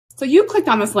So you clicked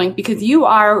on this link because you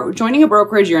are joining a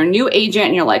brokerage, you're a new agent,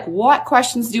 and you're like, what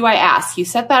questions do I ask? You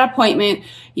set that appointment,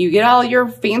 you get all your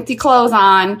fancy clothes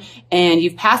on, and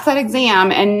you've passed that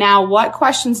exam, and now what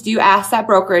questions do you ask that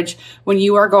brokerage when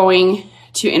you are going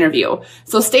to interview?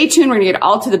 So stay tuned, we're gonna get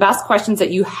all to the best questions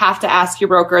that you have to ask your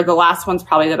broker. The last one's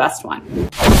probably the best one.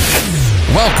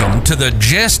 Welcome to the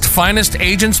Just Finest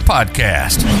Agents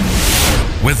Podcast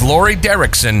with Lori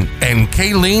Derrickson and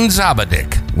Kayleen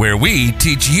Zabadik, where we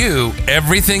teach you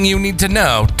everything you need to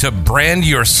know to brand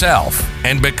yourself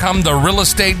and become the real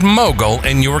estate mogul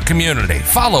in your community.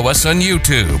 Follow us on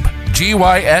YouTube,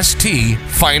 GYST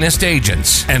Finest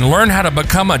Agents, and learn how to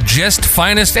become a Just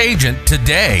Finest agent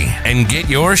today and get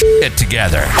your shit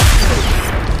together.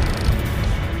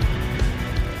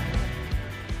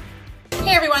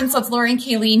 Hey everyone, so it's Lori and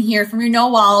Kayleen here from your No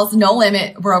Walls, No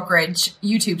Limit Brokerage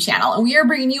YouTube channel. And we are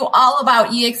bringing you all about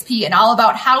EXP and all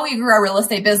about how we grew our real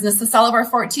estate business to sell over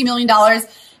 $14 million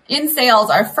in sales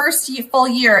our first full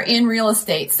year in real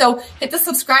estate. So hit the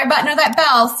subscribe button or that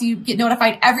bell so you get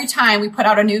notified every time we put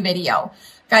out a new video.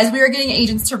 Guys, we are getting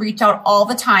agents to reach out all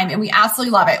the time, and we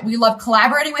absolutely love it. We love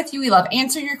collaborating with you. We love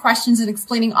answering your questions and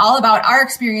explaining all about our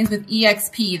experience with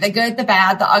EXP, the good, the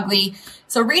bad, the ugly.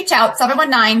 So reach out,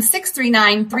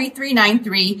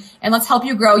 719-639-3393, and let's help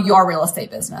you grow your real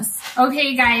estate business.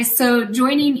 Okay, guys, so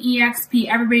joining EXP,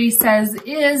 everybody says,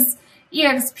 is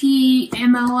EXP,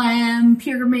 MLM,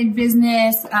 pyramid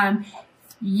business?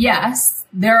 Yes,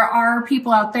 there are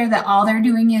people out there that all they're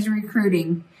doing is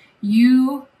recruiting.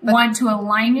 You want to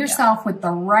align yourself with the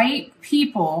right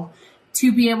people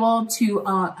to be able to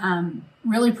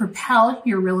really propel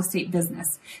your real estate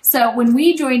business. So when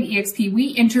we joined EXP, we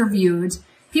interviewed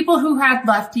people who had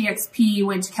left EXP,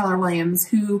 went to Keller Williams,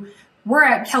 who were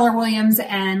at Keller Williams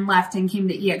and left and came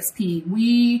to EXP.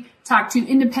 We talked to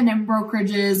independent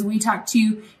brokerages. We talked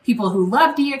to people who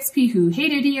loved EXP, who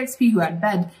hated EXP, who had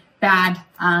bad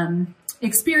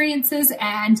experiences.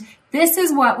 And this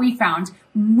is what we found.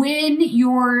 When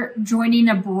you're joining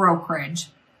a brokerage,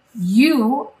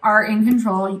 you are in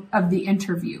control of the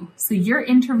interview. So you're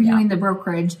interviewing the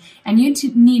brokerage, and you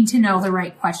need to know the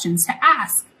right questions to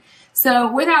ask.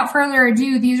 So without further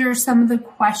ado, these are some of the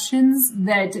questions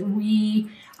that we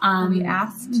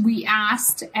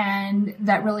asked and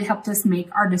that really helped us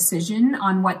make our decision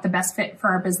on what the best fit for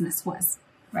our business was.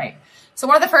 Right. So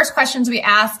one of the first questions we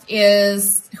asked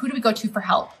is, who do we go to for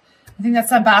help? I think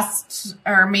that's the best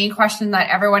or main question that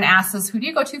everyone asks is, who do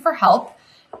you go to for help?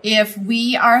 If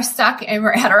we are stuck and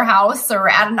we're at our house or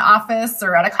at an office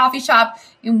or at a coffee shop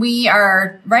and we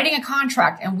are writing a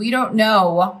contract and we don't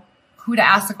know who to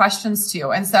ask the questions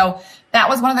to. And so that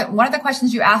was one of the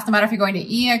questions you asked, no matter if you're going to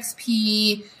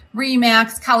EXP,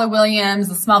 Remax, Keller Williams,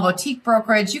 a small boutique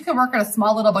brokerage. You can work at a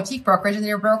small little boutique brokerage and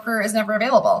your broker is never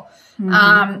available.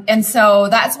 Mm-hmm. And so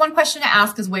that's one question to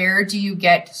ask is, where do you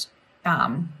get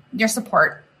your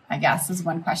support, I guess, is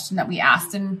one question that we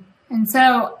asked. And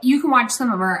so you can watch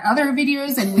some of our other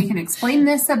videos and we can explain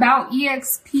this about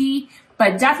EXP,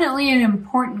 but definitely an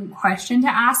important question to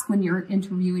ask when you're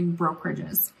interviewing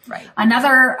brokerages. Right.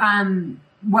 Another,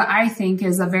 what I think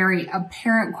is a very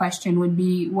apparent question would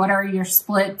be, what are your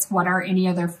splits? What are any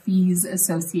other fees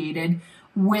associated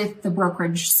with the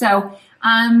brokerage? So,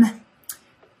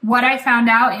 what I found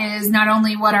out is not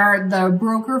only what are the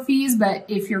broker fees, but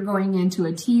if you're going into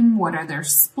a team, what are their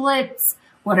splits?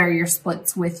 What are your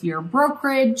splits with your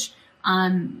brokerage?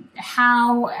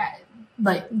 How,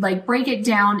 break it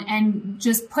down and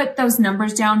just put those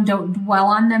numbers down. Don't dwell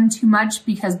on them too much,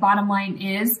 because bottom line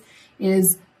is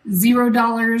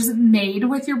 $0 made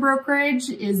with your brokerage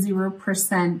is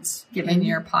 0% given in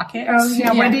your pocket. Oh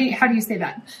yeah. How do you say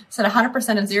that? So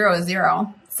 100% of zero is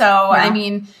zero. So, I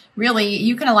mean, really,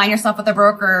 you can align yourself with a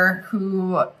broker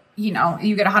who, you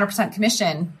get 100%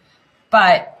 commission.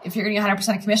 But if you're getting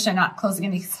 100% commission, not closing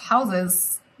any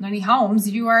homes,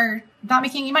 you are not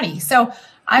making any money. So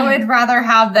I would rather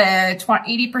have the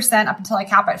 80% up until I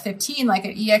cap at 15, like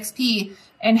at EXP,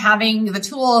 and having the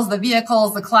tools, the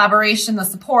vehicles, the collaboration, the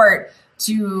support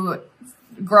to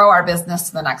grow our business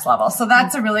to the next level. So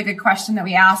that's a really good question that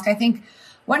we ask. I think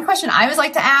one question I always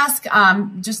like to ask,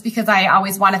 just because I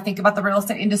always want to think about the real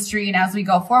estate industry and as we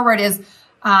go forward, is,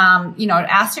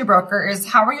 ask your broker is,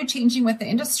 how are you changing with the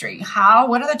industry?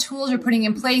 What are the tools you're putting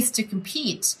in place to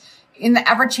compete in the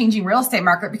ever-changing real estate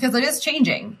market? Because it is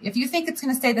changing. If you think it's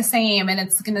going to stay the same and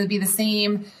it's going to be the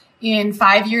same in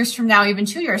 5 years from now, even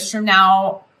 2 years from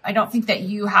now, I don't think that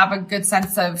you have a good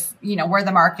sense of, where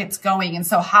the market's going. And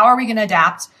so how are we going to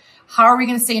adapt? How are we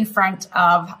going to stay in front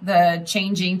of the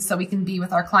changing so we can be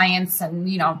with our clients and,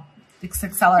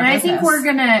 excel our business? I think we're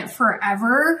going to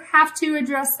forever have to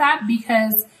address that,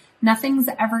 because nothing's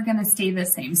ever going to stay the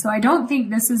same. So I don't think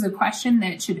this is a question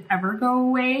that should ever go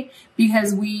away,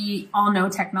 because we all know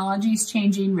technology is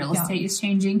changing, real estate is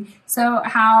changing. So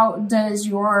how does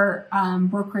your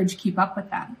brokerage keep up with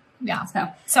that? Yeah.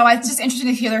 So it's just interesting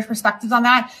to hear their perspectives on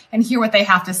that and hear what they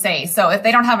have to say. So if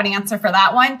they don't have an answer for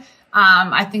that one,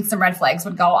 I think some red flags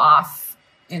would go off,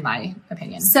 in my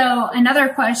opinion. So another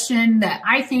question that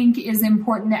I think is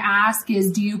important to ask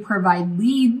is, do you provide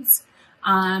leads?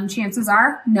 Chances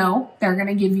are, no, they're going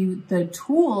to give you the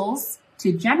tools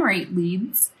to generate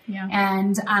leads. Yeah.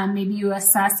 And maybe you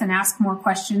assess and ask more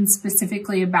questions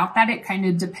specifically about that. It kind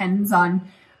of depends on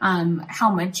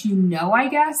how much you know, I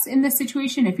guess, in this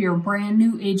situation. If you're a brand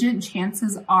new agent,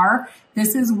 chances are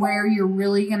this is where you're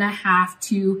really going to have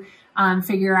to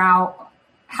figure out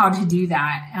how to do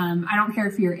that. I don't care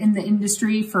if you're in the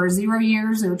industry for 0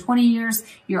 years or 20 years,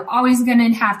 you're always going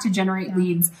to have to generate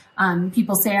leads.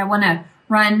 People say, I want to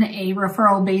run a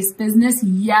referral-based business.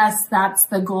 Yes, that's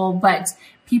the goal, but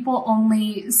people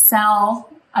only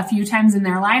sell a few times in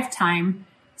their lifetime.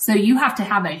 So you have to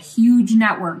have a huge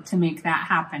network to make that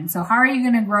happen. So how are you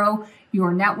going to grow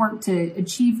your network to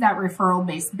achieve that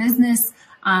referral-based business?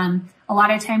 A lot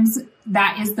of times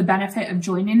that is the benefit of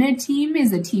joining a team,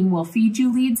 is a team will feed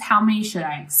you leads. How many should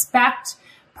I expect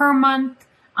per month?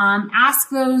 Ask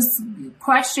those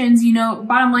questions. You know,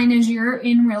 bottom line is you're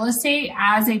in real estate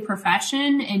as a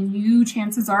profession, and you,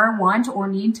 chances are, want or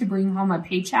need to bring home a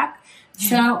paycheck.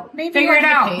 So maybe figure it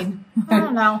out. I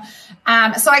don't know.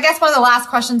 So I guess one of the last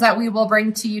questions that we will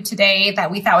bring to you today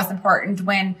that we thought was important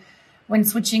when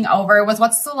switching over was,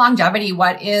 what's the longevity?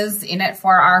 What is in it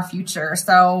for our future?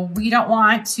 So we don't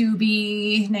want to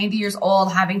be 90 years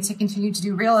old having to continue to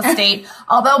do real estate,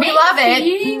 although we love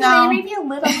it. No, maybe a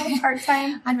little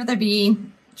part-time. I'd rather be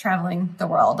traveling the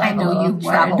world. I know have a you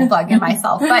little travel bug in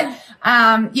myself, but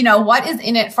you know, what is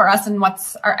in it for us and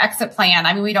what's our exit plan?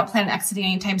 I mean, we don't plan on exiting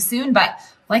anytime soon, but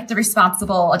like the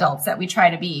responsible adults that we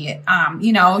try to be,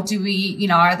 you know, do we, you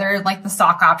know, are there like the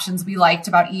stock options we liked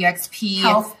about EXP?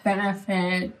 Health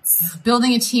benefits.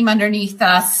 Building a team underneath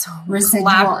us.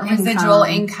 Residual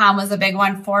income was a big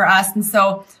one for us. And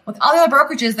so with all the other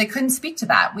brokerages, they couldn't speak to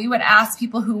that. We would ask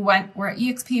people who were at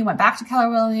EXP and went back to Keller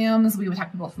Williams. We would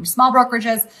talk to people from small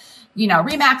brokerages, you know,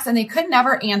 RE/MAX, and they could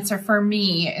never answer for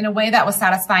me in a way that was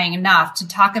satisfying enough to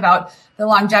talk about the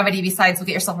longevity besides we'll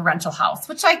get yourself a rental house,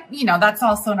 which that's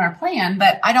also in our plan,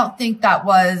 but I don't think that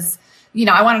was, you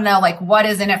know, I want to know like what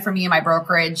is in it for me and my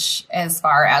brokerage as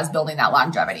far as building that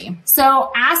longevity.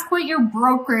 So ask what your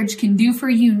brokerage can do for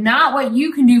you, not what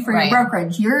you can do for your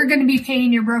brokerage. You're going to be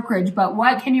paying your brokerage, but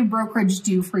what can your brokerage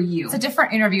do for you? It's a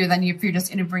different interview than if you're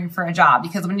just interviewing for a job,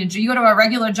 because when you go to a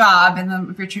regular job in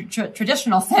the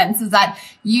traditional sense is that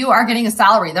you are getting a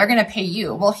salary. They're going to pay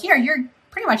you. Well, here you're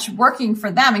pretty much working for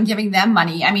them and giving them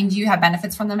money. I mean, do you have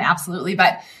benefits from them? Absolutely.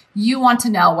 But you want to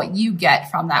know what you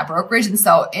get from that brokerage. And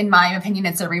so in my opinion,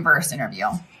 it's a reverse interview.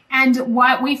 And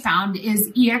what we found is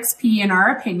EXP, in our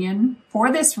opinion, for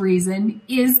this reason,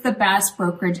 is the best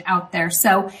brokerage out there.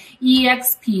 So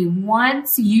EXP,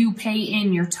 once you pay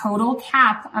in your total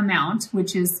cap amount,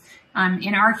 which is,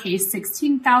 in our case,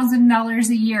 $16,000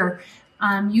 a year,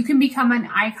 you can become an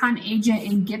Icon agent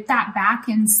and get that back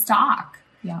in stock.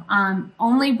 Yeah.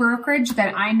 Only brokerage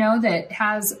that I know that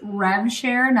has rev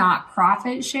share, not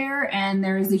profit share. And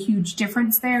there is a huge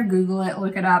difference there. Google it,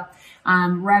 look it up.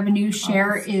 Revenue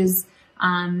share is,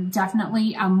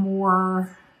 definitely a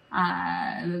more,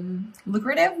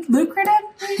 lucrative.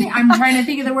 I'm trying to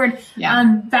think of the word.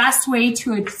 Best way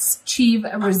to achieve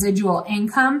a residual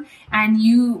income, and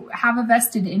you have a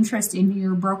vested interest in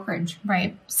your brokerage.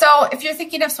 Right. So if you're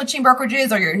thinking of switching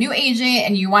brokerages or you're a new agent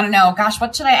and you want to know, gosh,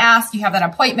 what should I ask? You have that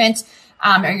appointment,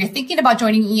 or you're thinking about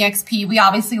joining EXP. We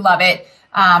obviously love it.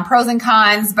 Pros and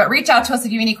cons, but reach out to us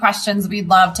if you have any questions. We'd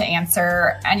love to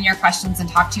answer any of your questions and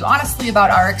talk to you honestly about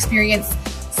our experience.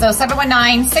 So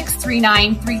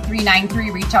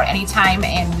 719-639-3393. Reach out anytime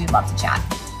and we'd love to chat.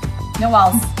 No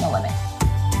walls, no limit.